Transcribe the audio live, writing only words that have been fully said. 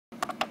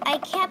I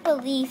can't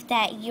believe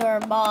that your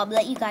mom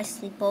let you guys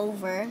sleep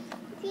over.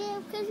 Yeah,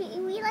 because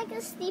we like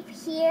to sleep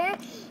here,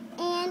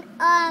 and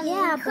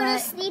Yeah, we couldn't but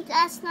sleep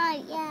last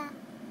night. Yeah.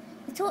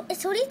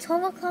 it's only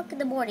 12 o'clock in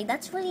the morning.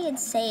 That's really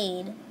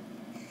insane.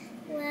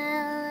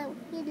 Well,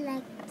 we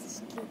like to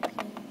sleep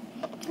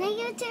here. Can I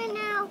get a turn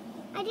now?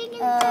 I didn't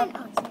get a turn.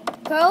 Oh, sorry.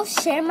 Girls,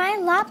 share my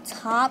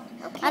laptop.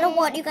 Okay. I don't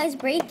want you guys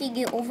breaking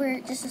it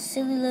over just a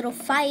silly little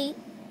fight.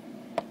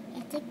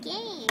 It's a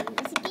game.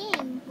 It's a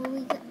game.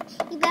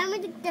 You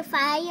remember the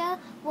fire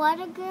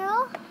water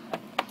girl?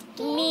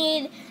 You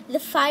mean the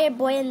Fire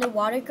Boy and the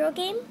Water Girl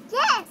game?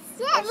 Yes.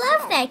 I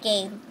love that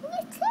game. Me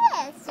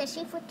too,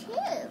 especially for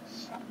two.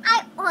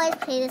 I always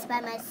play this by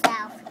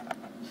myself.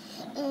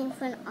 In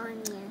front of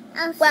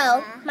Anya.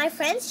 Well, my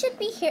friends should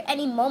be here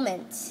any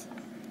moment.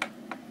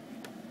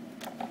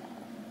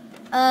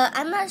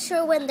 I'm not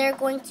sure when they're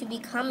going to be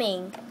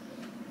coming,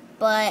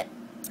 but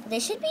they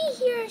should be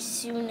here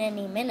soon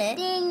any minute.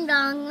 Ding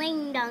dong,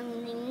 ling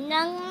dong, ding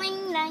dong,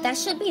 ling dong. That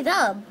should be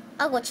them.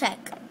 I'll go check.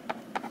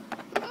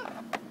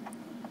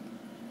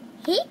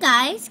 Hey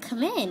guys,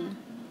 come in.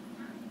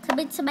 Come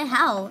into my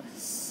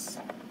house.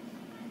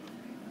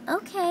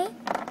 Okay.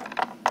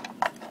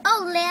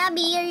 Oh,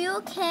 Labby, are you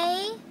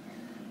okay?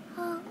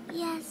 Oh,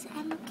 yes,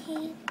 I'm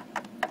okay.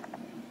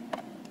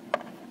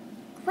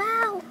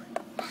 Wow.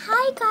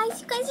 Hi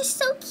guys, you guys are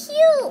so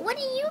cute. What are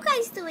you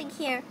guys doing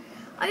here?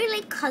 Are you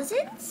like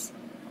cousins?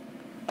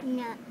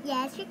 No,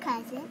 yes, your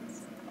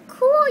cousins.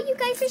 Cool, you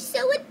guys are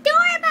so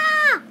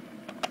adorable.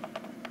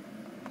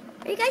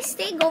 Are you guys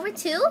staying over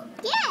too?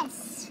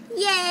 Yes.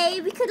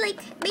 Yay, we could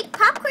like make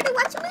popcorn and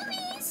watch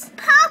movies.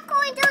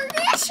 Popcorn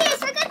delicious.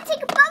 We're gonna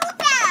take a bubble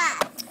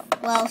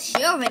bath. Well,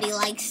 she already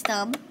likes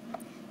them.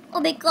 Oh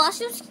my gosh,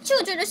 those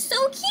children are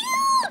so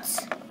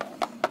cute.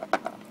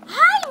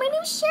 Hi, my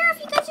name's Sheriff.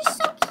 You guys are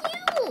so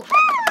cute.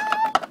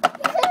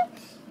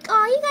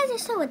 Oh, you guys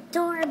are so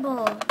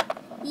adorable.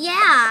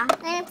 Yeah.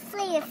 Wanna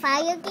play a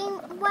fire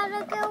game,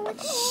 Water Girl, with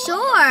me?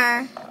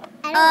 Sure.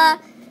 I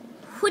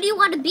Who do you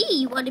want to be?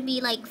 You want to be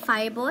like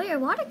Fire Boy or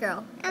Water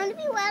Girl? want to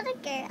be Water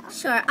Girl.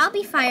 Sure, I'll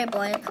be Fire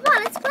Boy. Come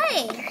on, let's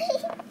play.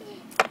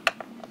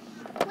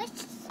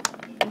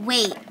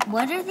 Wait,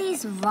 what are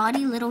these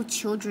rowdy little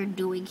children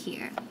doing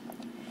here?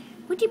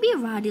 What do you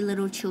mean rowdy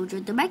little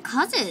children? They're my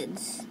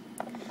cousins.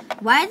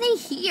 Why are they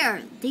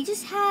here?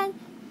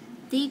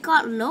 They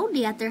got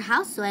lonely at their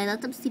house, so I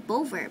let them sleep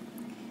over.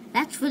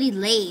 That's really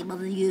lame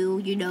of you,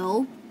 you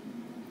know.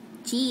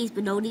 Jeez,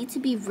 but no need to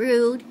be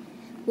rude.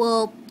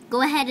 Well,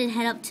 go ahead and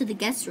head up to the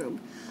guest room.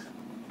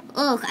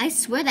 Look, I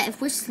swear that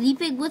if we're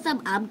sleeping with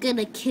them, I'm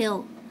gonna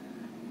kill.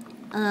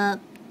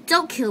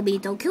 Don't kill me.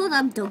 Don't kill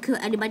them. Don't kill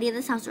anybody in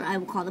this house or I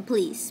will call the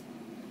police.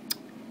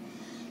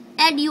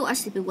 And you are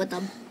sleeping with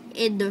them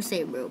in the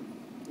same room.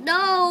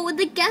 No, in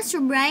the guest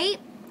room, right?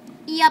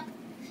 Yep.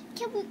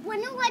 Can we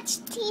want to watch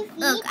TV,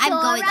 Look, I'm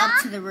Dora? going up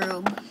to the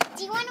room.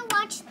 Do you want to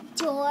watch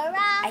Dora?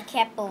 I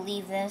can't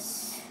believe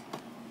this.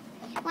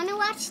 Want to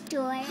watch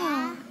Dora?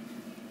 Want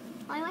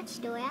to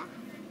watch Dora?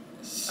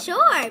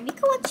 Sure, we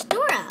can watch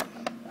Dora.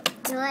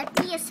 Dora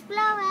the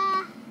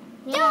Explorer.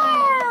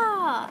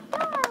 Yeah.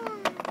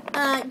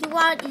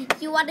 Dora.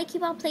 You want to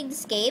keep on playing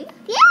this game?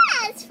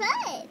 Yeah, it's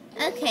fun.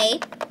 Okay.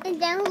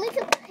 And then we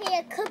can play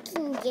a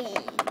cooking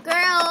game.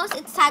 Girls,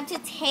 it's time to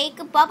take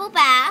a bubble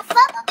bath.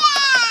 Bubble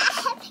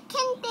bath!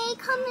 Can they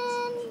come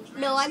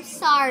in? No, I'm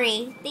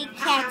sorry. They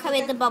can't come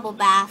in the bubble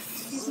bath.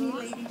 Excuse me,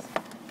 ladies.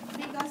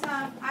 Because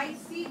I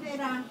see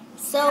that.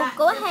 So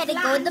go ahead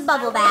and go in the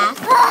bubble bath.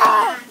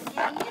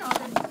 Yeah, you know,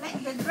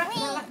 the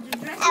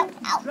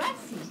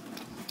dressing.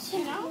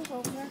 Can I move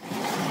over?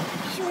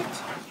 Shoot.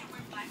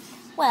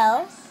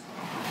 Well,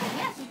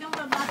 Yes, you can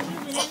wear black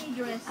shoes in any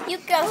dress. you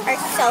girls are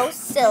so Any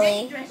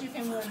silly. dress you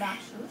can wear black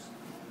shoes.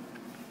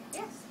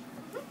 Yes.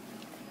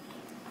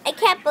 I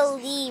can't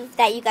believe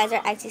that you guys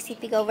are actually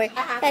sleeping over.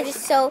 That is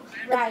so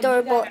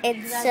adorable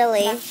and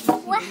silly.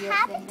 What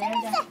happened to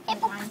the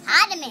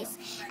hippopotamus?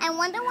 I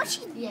wonder what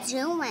she's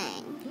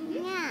doing.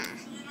 Yeah.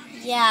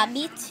 Yeah,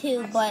 me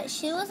too, but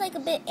she was like a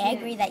bit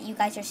angry that you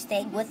guys are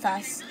staying with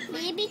us.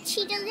 Maybe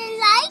she doesn't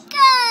like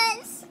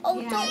us. Oh,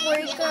 don't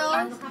worry,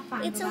 girls.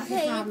 It's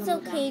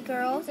okay,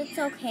 girls. It's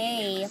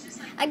okay.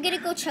 I'm gonna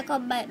go check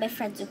on my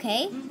friends,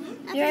 okay?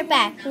 Be right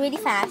back, really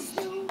fast.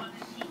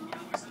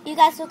 You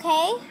guys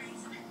okay?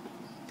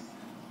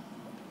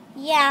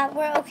 Yeah,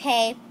 we're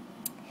okay.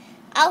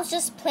 I was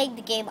just playing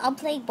the game. I'm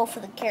playing both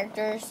of the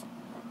characters.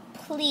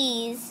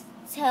 Please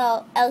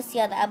tell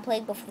Elsia that I'm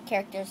playing both of the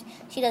characters.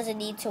 She doesn't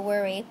need to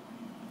worry.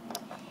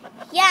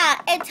 Yeah,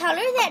 and tell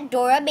her that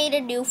Dora made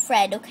a new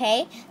friend,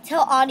 okay?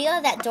 Tell Anya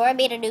that Dora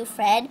made a new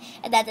friend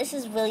and that this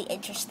is really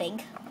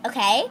interesting,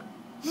 okay?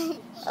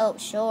 Oh,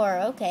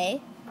 sure,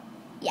 okay.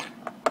 Yeah.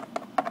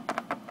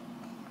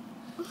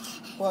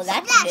 Well,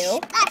 that's new.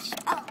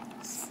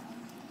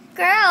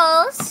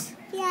 Girls.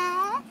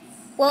 Yes.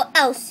 Well,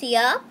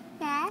 Elsia,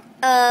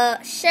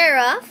 Yes.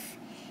 Sheriff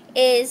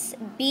is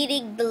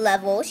beating the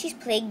level. She's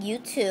playing you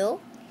too.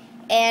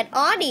 And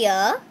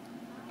Anya,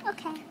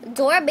 Okay.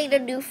 Dora made a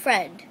new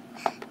friend.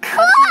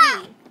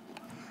 Cool.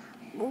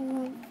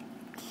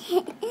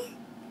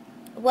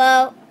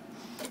 Well,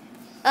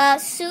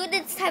 soon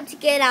it's time to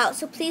get out,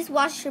 so please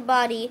wash your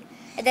body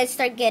and then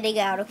start getting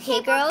out,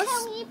 okay, girls?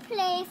 Can we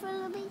play for a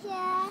little bit,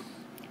 yeah?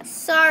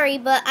 Sorry,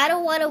 but I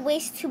don't want to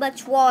waste too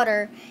much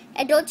water.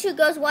 And don't you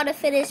girls want to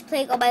finish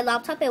playing on my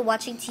laptop and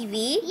watching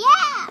TV?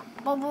 Yeah!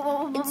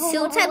 It's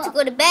soon time to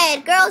go to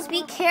bed. Girls,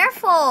 be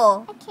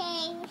careful.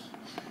 Okay.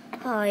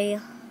 Hi.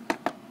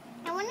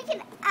 I want to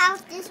get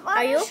out this water.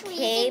 Are you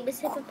okay, Miss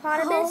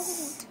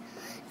Hippopotamus?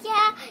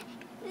 Yeah.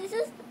 This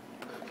is...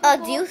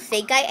 Do you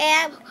think I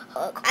am?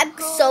 I'm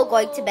so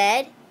going to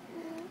bed.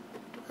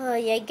 Yeah,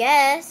 I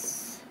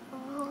guess.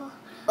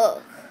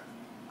 Ugh.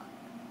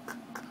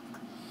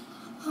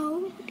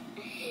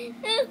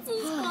 This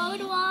is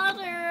cold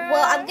water.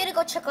 Well, I'm gonna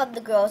go check on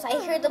the girls.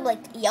 I hear them like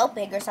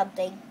yelping or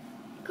something.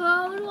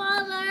 Cold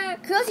water.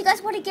 Girls, you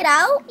guys want to get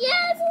out?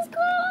 Yes, it's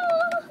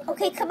cold.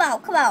 Okay, come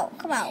out, come out,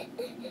 come out.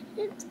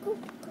 It's cold.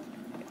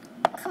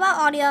 Come out,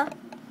 Anya.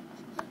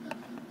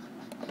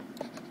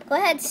 Go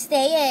ahead,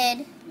 stay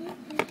in.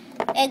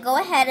 And go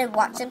ahead and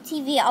watch some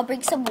TV. I'll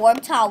bring some warm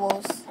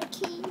towels.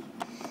 Okay.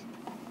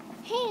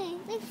 Hey,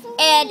 thanks for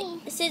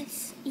And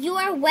since you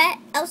are wet,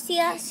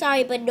 Elsia,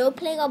 sorry, but no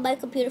playing on my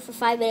computer for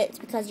 5 minutes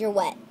because you're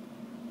wet.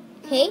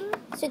 Okay?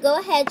 So go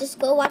ahead, just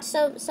go watch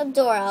some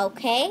Dora,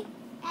 okay?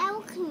 I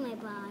will clean my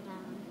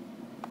bottom.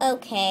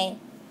 Okay.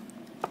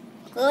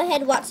 Go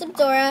ahead, watch some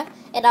Dora,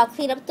 and I'll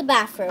clean up the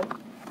bathroom.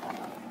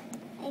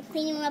 I'm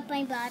cleaning up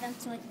my bottom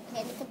so I can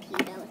play the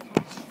computer with her.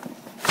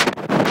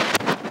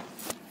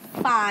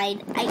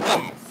 Fine, I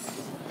guess.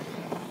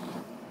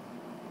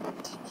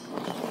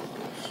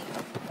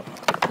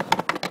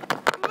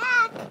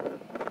 I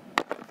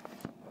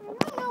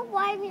don't know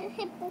why the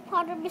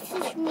hippopotamus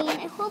is mean.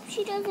 I hope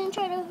she doesn't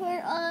try to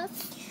hurt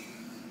us.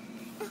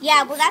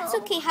 Yeah, well, that's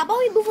okay. How about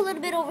we move a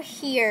little bit over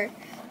here,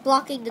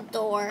 blocking the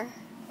door?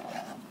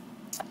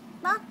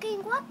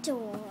 Blocking what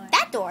door?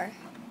 That door.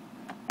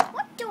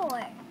 What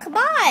door? Come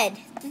on.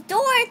 The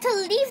door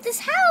to leave this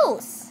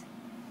house.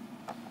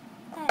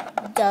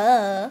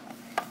 Duh.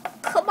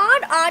 Come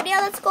on, Anya.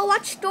 Let's go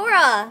watch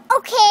Dora.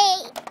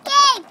 Okay.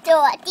 Yay,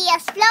 Dora the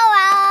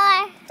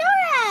Explorer.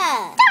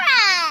 Dora.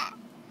 Dora.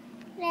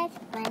 That's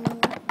funny.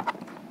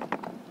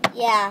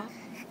 Yeah.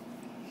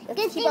 Good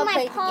Let's thing keep on my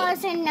playing the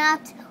paws are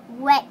not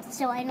wet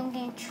so I don't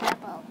get in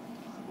trouble.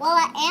 Well,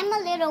 I am a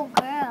little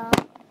girl.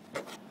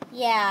 game.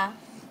 Yeah.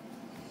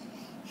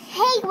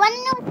 Hey, wanna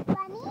know what's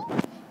funny?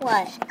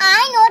 What?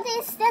 I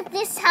noticed that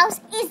this house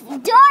is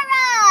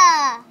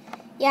Dora.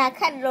 Yeah, I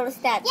kind of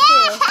noticed that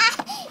Yeah,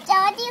 too.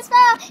 Dora the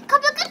Explorer.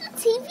 Come look at the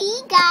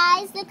TV,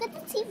 guys. Look at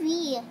the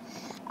TV.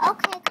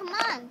 Okay, come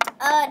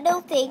on.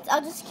 No thanks.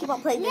 I'll just keep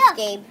on playing Look.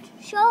 this game.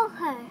 Show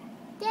her.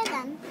 They're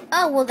done.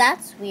 Oh, well,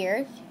 that's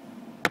weird.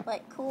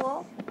 But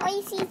cool. Oh,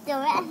 you see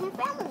Dora and her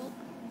family.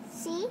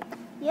 See?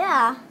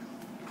 Yeah.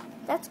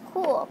 That's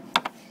cool.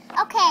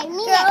 Okay,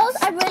 me Girls,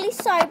 next. I'm really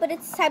sorry, but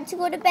it's time to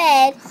go to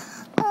bed.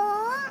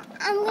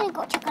 I'm gonna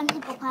go check on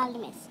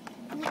Hippopotamus.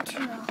 Me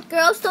too.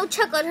 Girls, don't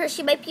check on her.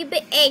 She might be a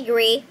bit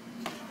angry.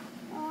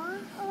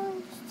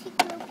 Just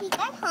take a little peek.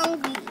 I'm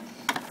hungry.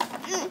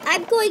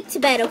 I'm going to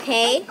bed,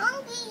 okay?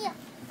 Hungry.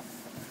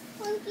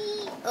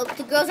 Hungry. Oh,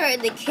 the girls are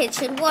in the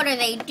kitchen. What are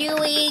they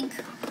doing?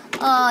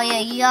 Oh,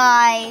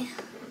 yeah.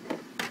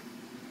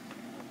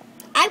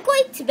 I'm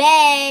going to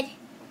bed.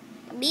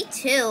 Me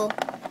too.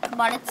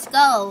 Come on, let's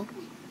go.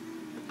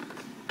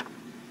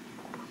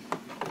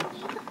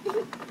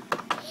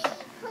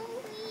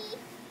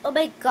 Oh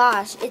my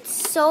gosh, it's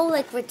so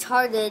like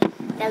retarded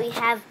that we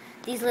have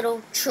these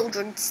little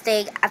children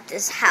staying at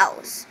this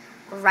house.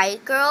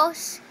 Right,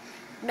 girls?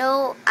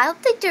 No, I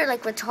don't think they're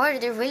like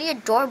retarded. They're really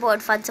adorable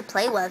and fun to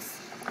play with.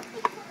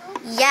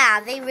 Yeah,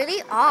 they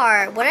really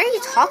are. What are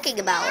you talking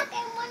about?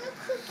 I want a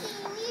cookie.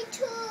 Me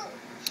too.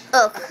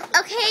 Oh,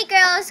 okay,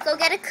 girls, go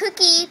get a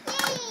cookie.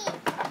 Yay.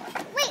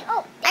 Wait,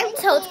 oh. I'm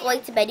told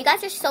going to bed. You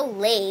guys are so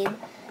lame.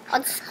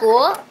 On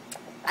school,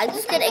 I'm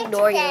just gonna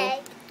ignore you.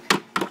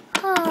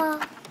 Uh-oh.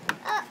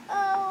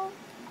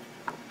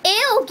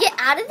 Ew, get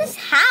out of this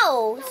Don't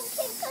house.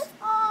 take us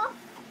off.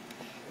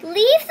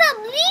 Leave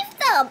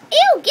them.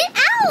 Ew, get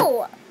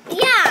out.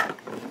 Yeah.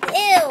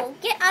 Ew,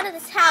 get out of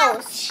this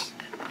house.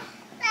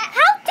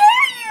 How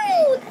dare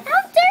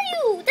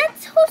you?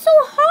 That's so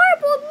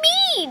horrible and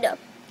mean.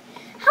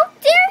 How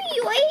dare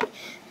you?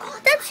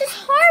 That's just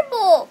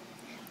horrible.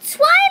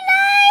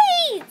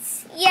 Twilight.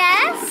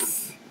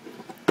 Yes?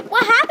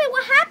 What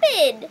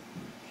happened?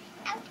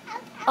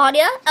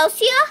 Anya?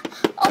 Elsia?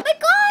 Oh my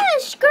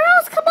gosh.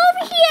 Girls, come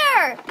over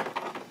here.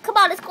 Come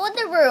on, let's go in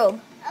the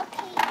room.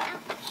 Okay.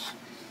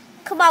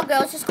 Come on,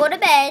 girls, just go to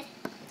bed.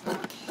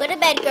 Go to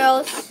bed,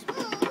 girls.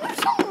 You're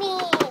so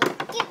mean.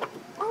 Get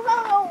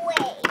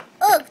away.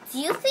 Ugh, do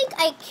you think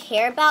I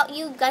care about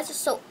you? You guys are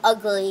so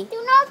ugly.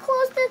 Do not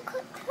close the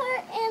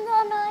curtain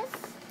on us.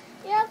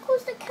 Do not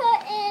close the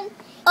curtain.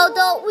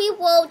 Although we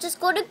won't. Just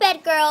go to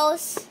bed,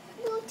 girls.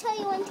 We'll tell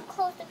you when to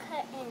close the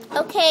curtain.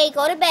 Okay,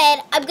 go to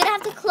bed. I'm gonna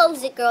have to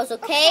close it, girls,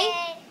 okay?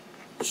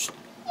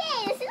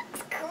 Yay, this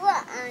looks cool,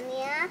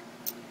 Anya.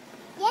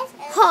 Yes.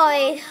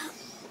 Hi.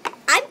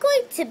 I'm going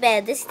going to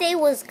bed. This day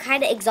was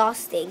kind of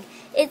exhausting.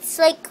 It's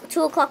like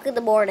 2 o'clock in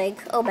the morning.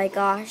 Oh my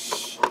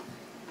gosh.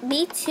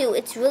 Me too.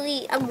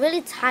 I'm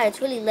really tired.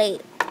 It's really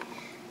late.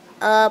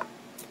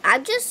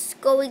 I'm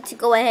just going to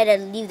go ahead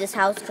and leave this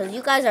house because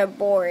you guys are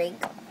boring.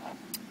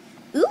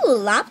 Ooh,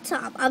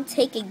 laptop. I'm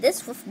taking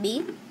this with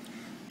me.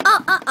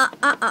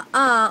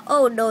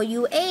 Oh no,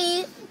 you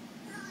ain't.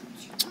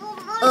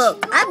 Oh,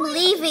 I'm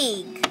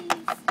leaving.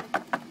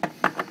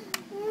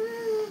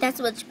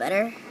 That's much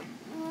better.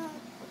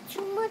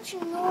 Too much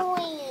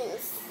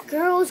noise.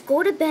 Girls,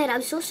 go to bed.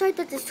 I'm so sorry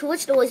that there's too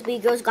much noise, but you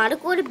girls gotta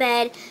go to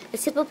bed. The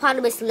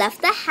hippopotamus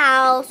left the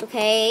house,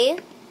 okay?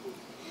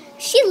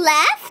 She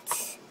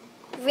left?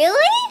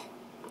 Really?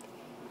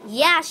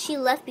 Yeah, she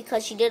left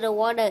because she didn't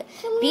want to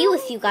be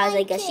with you guys,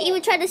 I guess. She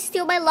even tried to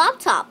steal my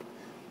laptop.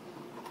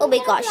 Oh my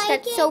gosh,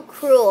 that's so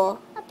cruel.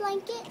 A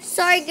blanket?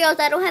 Sorry, girls,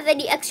 I don't have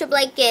any extra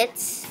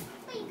blankets.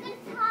 Wait, you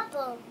got a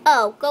towel.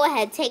 Oh, go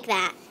ahead, take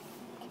that.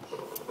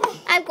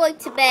 I'm going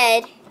to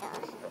bed.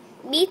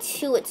 Me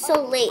too, it's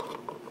so late.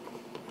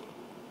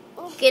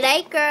 Good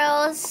night,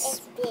 girls. It's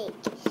big.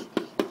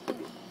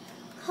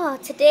 Oh,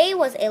 today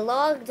was a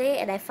long day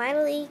and I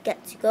finally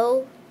get to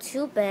go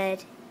to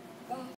bed.